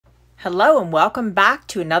Hello and welcome back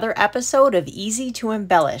to another episode of Easy to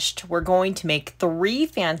Embellished. We're going to make 3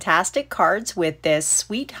 fantastic cards with this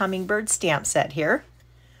Sweet Hummingbird stamp set here.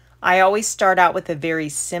 I always start out with a very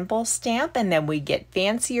simple stamp and then we get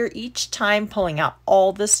fancier each time, pulling out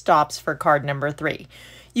all the stops for card number 3.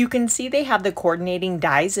 You can see they have the coordinating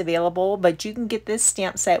dies available, but you can get this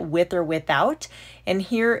stamp set with or without. And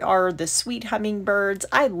here are the Sweet Hummingbirds.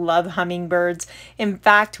 I love hummingbirds. In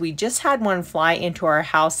fact, we just had one fly into our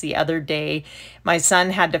house the other day. My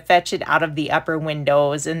son had to fetch it out of the upper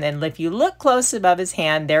windows, and then if you look close above his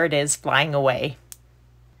hand, there it is flying away.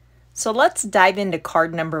 So let's dive into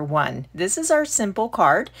card number 1. This is our simple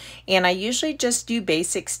card, and I usually just do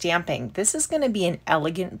basic stamping. This is going to be an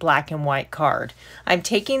elegant black and white card. I'm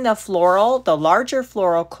taking the larger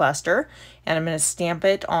floral cluster, and I'm going to stamp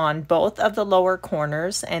it on both of the lower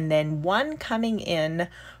corners, and then one coming in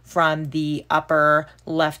from the upper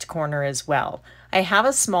left corner as well. I have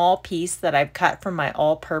a small piece that I've cut from my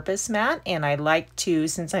all-purpose mat, and I like to,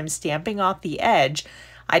 since I'm stamping off the edge,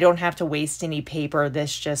 I don't have to waste any paper.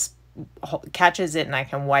 This just catches it and I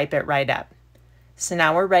can wipe it right up. So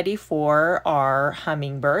now we're ready for our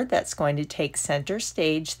hummingbird that's going to take center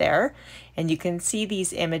stage there, and you can see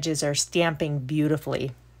these images are stamping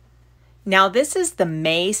beautifully. Now this is the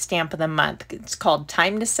May stamp of the month. It's called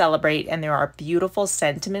Time to Celebrate, and there are beautiful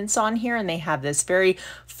sentiments on here, and they have this very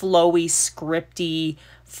flowy, scripty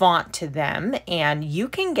font to them. And you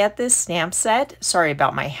can get this stamp set, sorry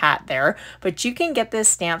about my hat there, but you can get this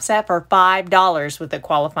stamp set for $5 with a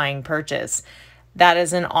qualifying purchase. That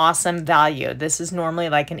is an awesome value. This is normally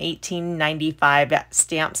like an $18.95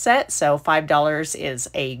 stamp set, so $5 is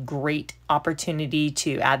a great opportunity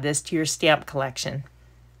to add this to your stamp collection.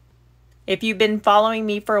 If you've been following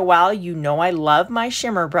me for a while, you know I love my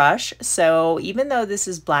shimmer brush. So even though this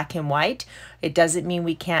is black and white, it doesn't mean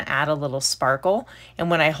we can't add a little sparkle.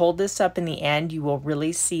 And when I hold this up in the end, you will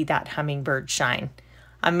really see that hummingbird shine.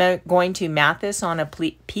 I'm going to mat this on a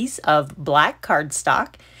piece of black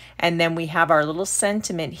cardstock. And then we have our little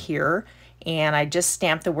sentiment here. And I just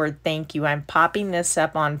stamped the word thank you. I'm popping this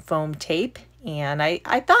up on foam tape. And I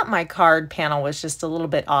thought my card panel was just a little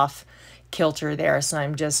bit off kilter there, so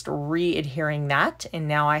I'm just re-adhering that. And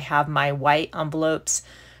now I have my white envelopes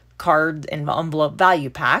card and envelope value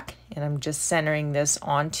pack, and I'm just centering this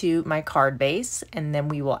onto my card base, and then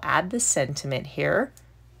we will add the sentiment here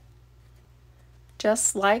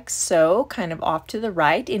just like so, kind of off to the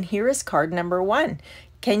right. And here is card number 1.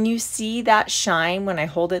 Can you see that shine when I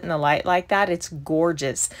hold it in the light like that? It's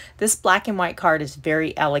gorgeous. This black and white card is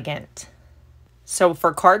very elegant. So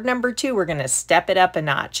for card number 2, we're going to step it up a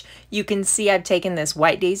notch. You can see I've taken this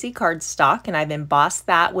White Daisy cardstock and I've embossed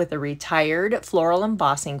that with a retired floral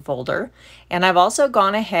embossing folder. And I've also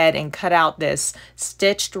gone ahead and cut out this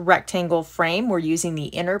stitched rectangle frame. We're using the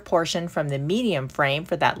inner portion from the medium frame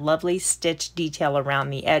for that lovely stitch detail around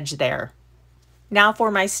the edge there. Now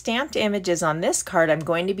for my stamped images on this card, I'm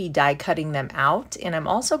going to be die cutting them out, and I'm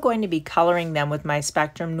also going to be coloring them with my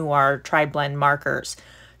Spectrum Noir Tri-Blend markers.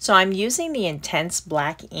 So I'm using the Intense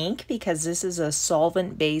Black ink because this is a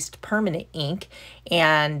solvent-based permanent ink,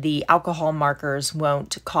 and the alcohol markers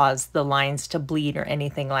won't cause the lines to bleed or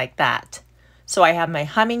anything like that. So I have my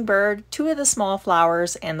hummingbird, 2 of the small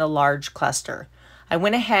flowers, and the large cluster. I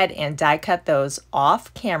went ahead and die cut those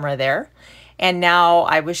off camera there. And now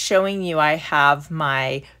I was showing you I have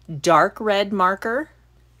my dark red marker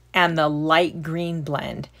and the light green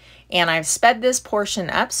blend. And I've sped this portion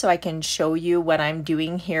up so I can show you what I'm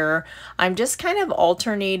doing here. I'm just kind of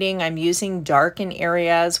alternating. I'm using dark in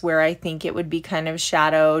areas where I think it would be kind of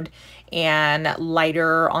shadowed and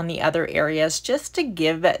lighter on the other areas, just to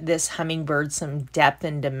give this hummingbird some depth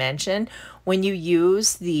and dimension. When you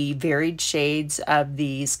use the varied shades of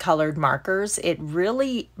these colored markers, it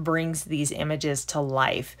really brings these images to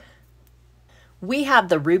life. We have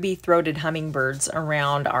the ruby-throated hummingbirds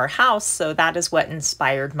around our house, so that is what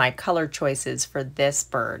inspired my color choices for this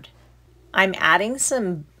bird. I'm adding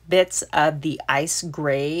some bits of the ice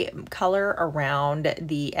gray color around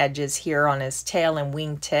the edges here on his tail and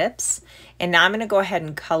wing tips. And now I'm going to go ahead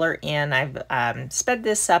and color in. I've sped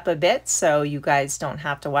this up a bit so you guys don't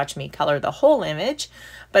have to watch me color the whole image.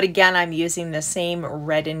 But again, I'm using the same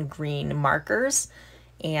red and green markers.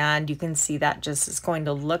 And you can see that just is going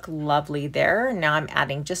to look lovely there. Now I'm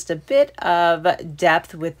adding just a bit of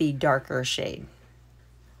depth with the darker shade.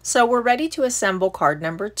 So we're ready to assemble card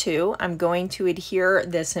number 2. I'm going to adhere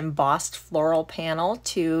this embossed floral panel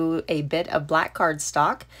to a bit of black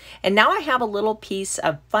cardstock. And now I have a little piece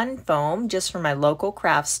of fun foam just from my local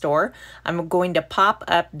craft store. I'm going to pop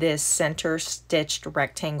up this center stitched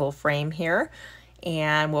rectangle frame here.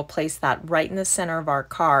 and we'll place that right in the center of our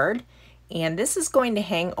card. And this is going to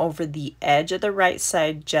hang over the edge of the right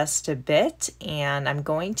side just a bit, and I'm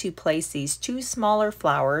going to place these two smaller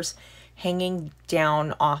flowers hanging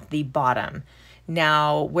down off the bottom.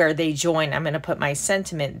 Now where they join, I'm going to put my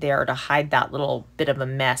sentiment there to hide that little bit of a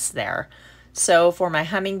mess there. So for my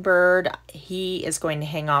hummingbird, he is going to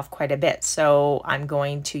hang off quite a bit, so I'm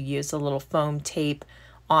going to use a little foam tape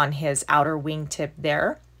on his outer wingtip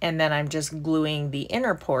there, and then I'm just gluing the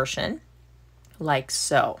inner portion like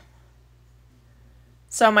so.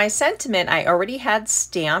 So my sentiment I already had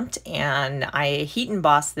stamped, and I heat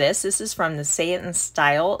embossed this. This is from the Say It in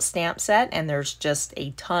Style stamp set, and there's just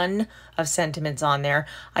a ton of sentiments on there.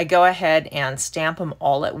 I go ahead and stamp them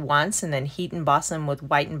all at once and then heat emboss them with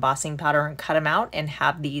white embossing powder and cut them out and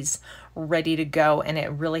have these ready to go, and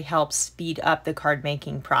it really helps speed up the card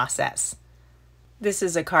making process. This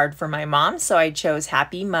is a card for my mom, so I chose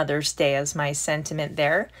Happy Mother's Day as my sentiment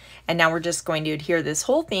there. And now we're just going to adhere this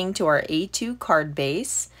whole thing to our A2 card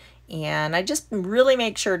base. And I just really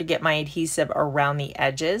make sure to get my adhesive around the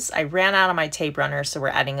edges. I ran out of my tape runner, so we're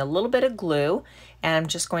adding a little bit of glue. And I'm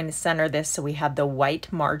just going to center this so we have the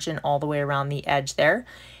white margin all the way around the edge there.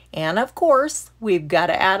 And of course, we've got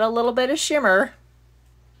to add a little bit of shimmer.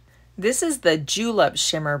 This is the Julep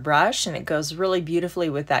shimmer brush, and it goes really beautifully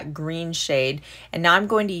with that green shade. And now I'm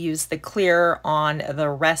going to use the clear on the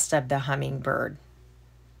rest of the hummingbird.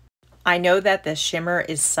 I know that the shimmer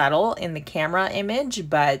is subtle in the camera image,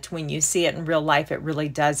 but when you see it in real life, it really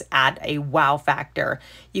does add a wow factor.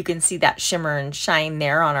 You can see that shimmer and shine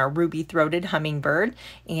there on our ruby-throated hummingbird,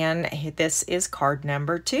 and this is card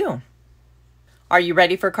number 2. Are you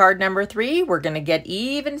ready for card number 3? We're going to get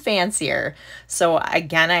even fancier. So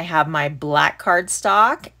again, I have my black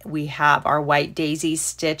cardstock. We have our white daisy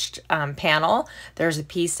stitched panel. There's a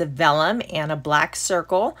piece of vellum and a black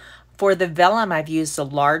circle. For the vellum, I've used the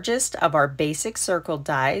largest of our basic circle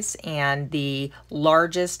dies and the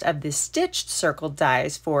largest of the stitched circle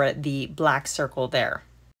dies for the black circle there.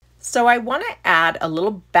 So I want to add a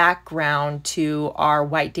little background to our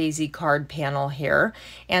white daisy card panel here.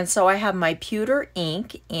 And so I have my pewter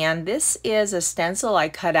ink, and this is a stencil I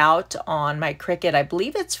cut out on my Cricut. I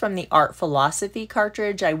believe it's from the Art Philosophy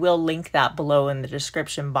cartridge. I will link that below in the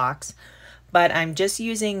description box. But I'm just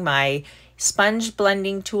using my sponge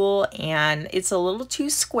blending tool, and it's a little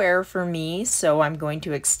too square for me, so I'm going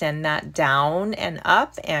to extend that down and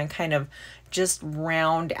up and kind of just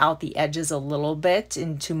round out the edges a little bit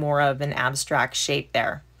into more of an abstract shape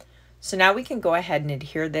there. So now we can go ahead and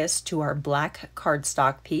adhere this to our black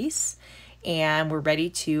cardstock piece, and we're ready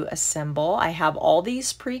to assemble. I have all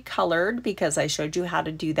these pre-colored because I showed you how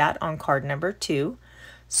to do that on card number 2.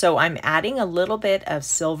 So I'm adding a little bit of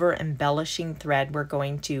silver embellishing thread. We're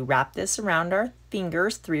going to wrap this around our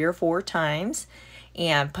fingers 3 or 4 times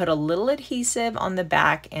and put a little adhesive on the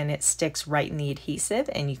back, and it sticks right in the adhesive,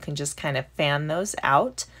 and you can just kind of fan those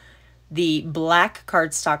out. The black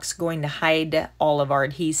cardstock's going to hide all of our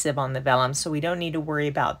adhesive on the vellum, so we don't need to worry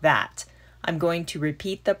about that. I'm going to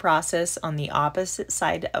repeat the process on the opposite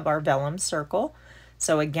side of our vellum circle.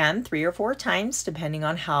 So again, 3 or 4 times depending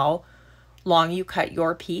on how long you cut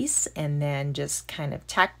your piece, and then just kind of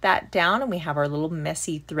tack that down, and we have our little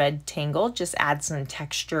messy thread tangle. Just add some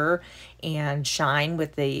texture and shine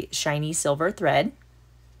with the shiny silver thread.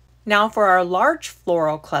 Now for our large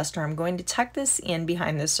floral cluster, I'm going to tuck this in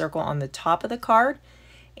behind the circle on the top of the card,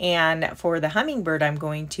 and for the hummingbird I'm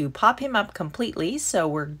going to pop him up completely. So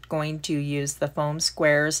we're going to use the foam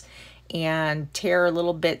squares and tear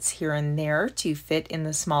little bits here and there to fit in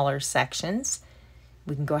the smaller sections.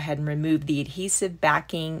 We can go ahead and remove the adhesive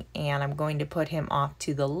backing, and I'm going to put him off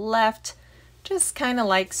to the left, just kind of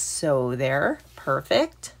like so there.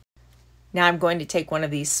 Perfect. Now I'm going to take one of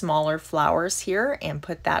these smaller flowers here and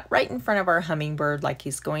put that right in front of our hummingbird like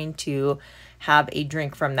he's going to have a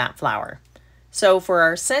drink from that flower. So for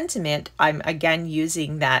our sentiment, I'm again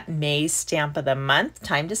using that May stamp of the month,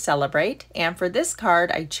 Time to Celebrate. And for this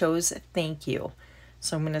card, I chose Thank You.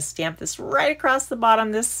 So I'm going to stamp this right across the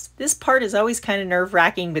bottom. This part is always kind of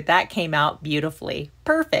nerve-wracking, but that came out beautifully.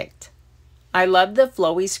 Perfect. I love the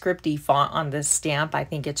flowy scripty font on this stamp. I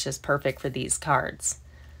think it's just perfect for these cards.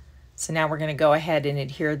 So now we're going to go ahead and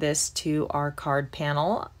adhere this to our card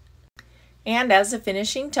panel. And as a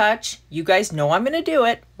finishing touch, you guys know I'm going to do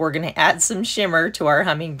it. We're going to add some shimmer to our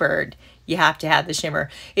hummingbird. You have to have the shimmer.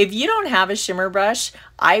 If you don't have a shimmer brush,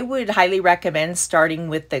 I would highly recommend starting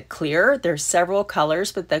with the clear. There's several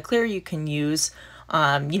colors, but the clear you can use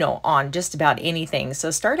you know, on just about anything.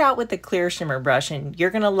 So start out with the clear shimmer brush and you're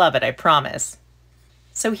going to love it, I promise.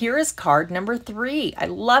 So here is card number 3. I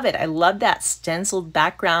love it. I love that stenciled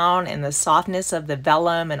background and the softness of the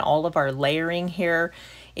vellum and all of our layering here.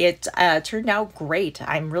 It turned out great.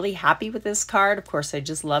 I'm really happy with this card. Of course, I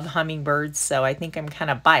just love hummingbirds, so I think I'm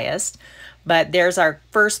kind of biased. But there's our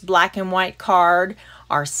first black and white card,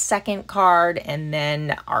 our second card, and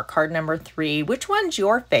then our card number 3. Which one's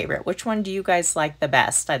your favorite? Which one do you guys like the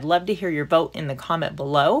best? I'd love to hear your vote in the comment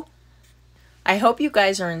below. I hope you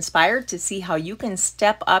guys are inspired to see how you can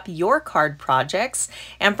step up your card projects.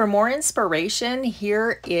 And for more inspiration,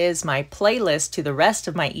 here is my playlist to the rest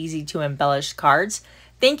of my easy to embellish cards.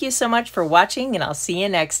 Thank you so much for watching, and I'll see you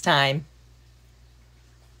next time.